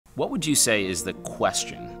What would you say is the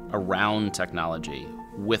question around technology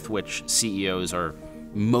with which CEOs are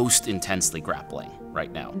most intensely grappling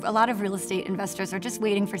right now? A lot of real estate investors are just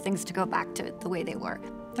waiting for things to go back to the way they were.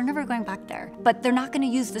 They're never going back there, but they're not going to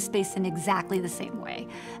use the space in exactly the same way.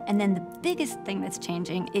 And then the biggest thing that's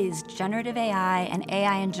changing is generative AI and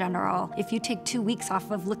AI in general. If you take 2 weeks off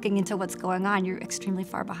of looking into what's going on, you're extremely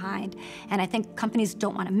far behind. And I think companies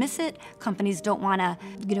don't want to miss it. Companies don't want to,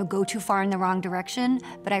 go too far in the wrong direction.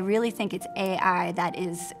 But I really think it's AI that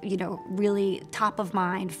is, really top of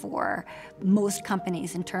mind for most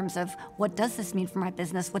companies in terms of what does this mean for my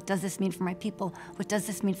business? What does this mean for my people? What does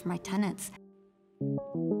this mean for my tenants?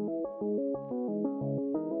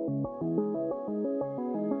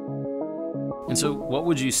 And so what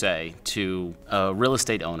would you say to a real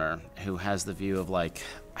estate owner who has the view of like,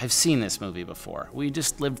 I've seen this movie before. We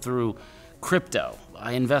just lived through crypto.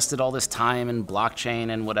 I invested all this time in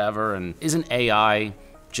blockchain and whatever, and isn't AI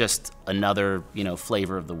just another,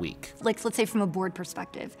 flavor of the week? Like, let's say from a board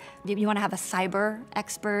perspective, you want to have a cyber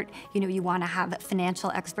expert, you want to have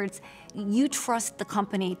financial experts. You trust the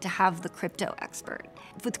company to have the crypto expert.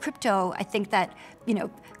 With crypto, I think that,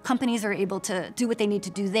 companies are able to do what they need to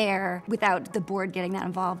do there without the board getting that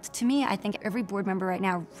involved. To me, I think every board member right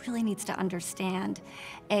now really needs to understand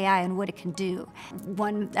AI and what it can do.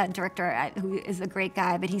 One director who is a great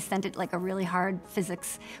guy, but he sent it like a really hard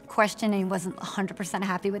physics question and he wasn't 100%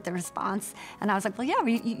 happy with the response. And I was like, well, yeah,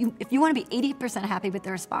 if you want to be 80% happy with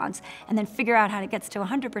the response and then figure out how it gets to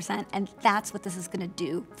 100%, and that's what this is going to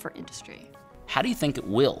do for industry. How do you think it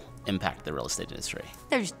will impact the real estate industry?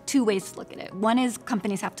 There's two ways to look at it. One is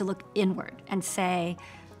companies have to look inward and say,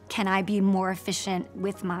 can I be more efficient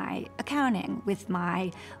with my accounting, with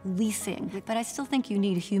my leasing? But I still think you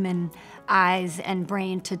need human eyes and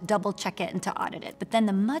brain to double check it and to audit it. But then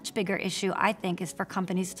the much bigger issue, I think, is for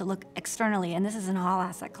companies to look externally, and this is in all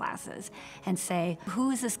asset classes, and say,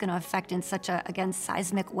 who is this going to affect in such a, again,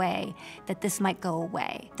 seismic way that this might go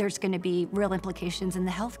away? There's going to be real implications in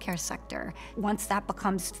the healthcare sector. Once that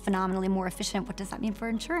becomes phenomenally more efficient, what does that mean for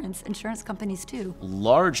insurance? Insurance companies too.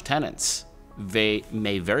 Large tenants, they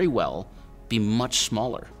may very well be much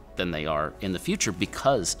smaller than they are in the future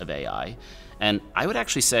because of AI. And I would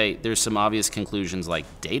actually say there's some obvious conclusions like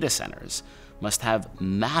data centers must have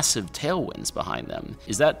massive tailwinds behind them.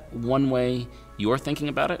 Is that one way you're thinking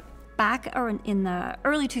about it? Back in the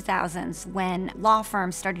early 2000s, when law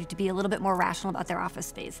firms started to be a little bit more rational about their office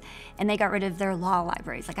space, and they got rid of their law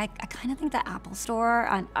libraries. Like I kind of think the Apple store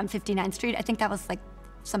on 59th Street, I think that was like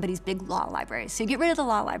somebody's big law library. So you get rid of the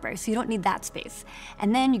law library, so you don't need that space.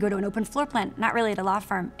 And then you go to an open floor plan, not really at a law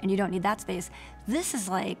firm, and you don't need that space. This is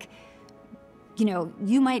like,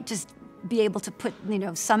 you might just be able to put,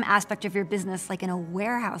 some aspect of your business like in a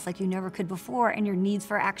warehouse like you never could before, and your needs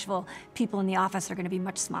for actual people in the office are going to be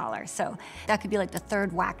much smaller. So that could be like the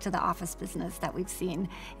third whack to the office business that we've seen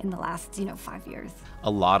in the last, 5 years.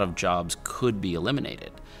 A lot of jobs could be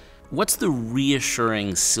eliminated. What's the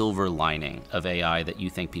reassuring silver lining of AI that you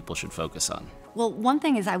think people should focus on? Well, one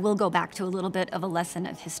thing is I will go back to a little bit of a lesson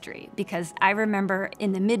of history, because I remember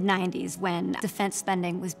in the mid-90s when defense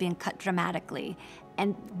spending was being cut dramatically,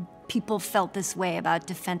 and people felt this way about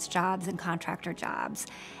defense jobs and contractor jobs.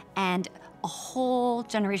 And a whole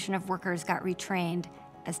generation of workers got retrained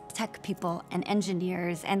as tech people and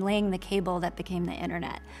engineers and laying the cable that became the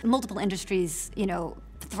internet. Multiple industries,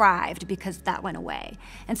 thrived because that went away.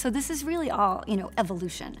 And so this is really all,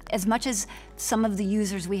 evolution. As much as some of the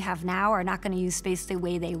users we have now are not going to use space the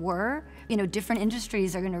way they were, different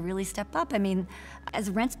industries are going to really step up. I mean, as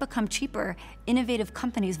rents become cheaper, innovative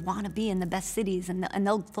companies want to be in the best cities, and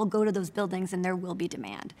they'll go to those buildings, and there will be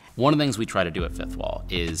demand. One of the things we try to do at Fifth Wall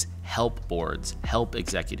is help boards, help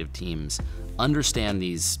executive teams understand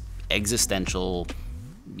these existential,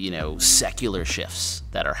 secular shifts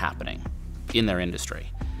that are happening in their industry.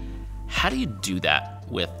 How do you do that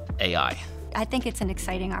with AI? I think it's an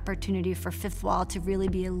exciting opportunity for Fifth Wall to really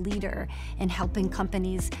be a leader in helping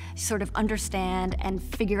companies sort of understand and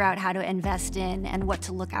figure out how to invest in and what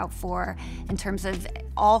to look out for in terms of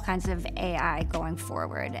all kinds of AI going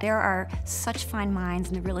forward. There are such fine minds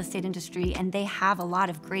in the real estate industry, and they have a lot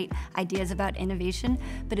of great ideas about innovation,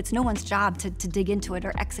 but it's no one's job to dig into it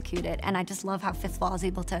or execute it. And I just love how Fifth Wall is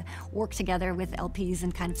able to work together with LPs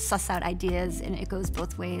and kind of suss out ideas, and it goes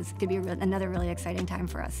both ways. It could be another really exciting time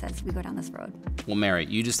for us as we go down this road. Well, Mary,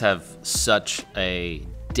 you just have such a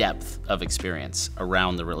depth of experience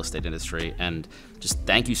around the real estate industry, and just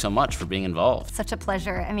thank you so much for being involved. Such a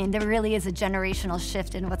pleasure. I mean, there really is a generational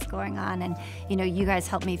shift in what's going on, and you guys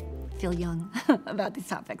help me feel young about these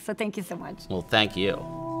topics, so thank you so much. Well, thank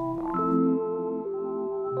you.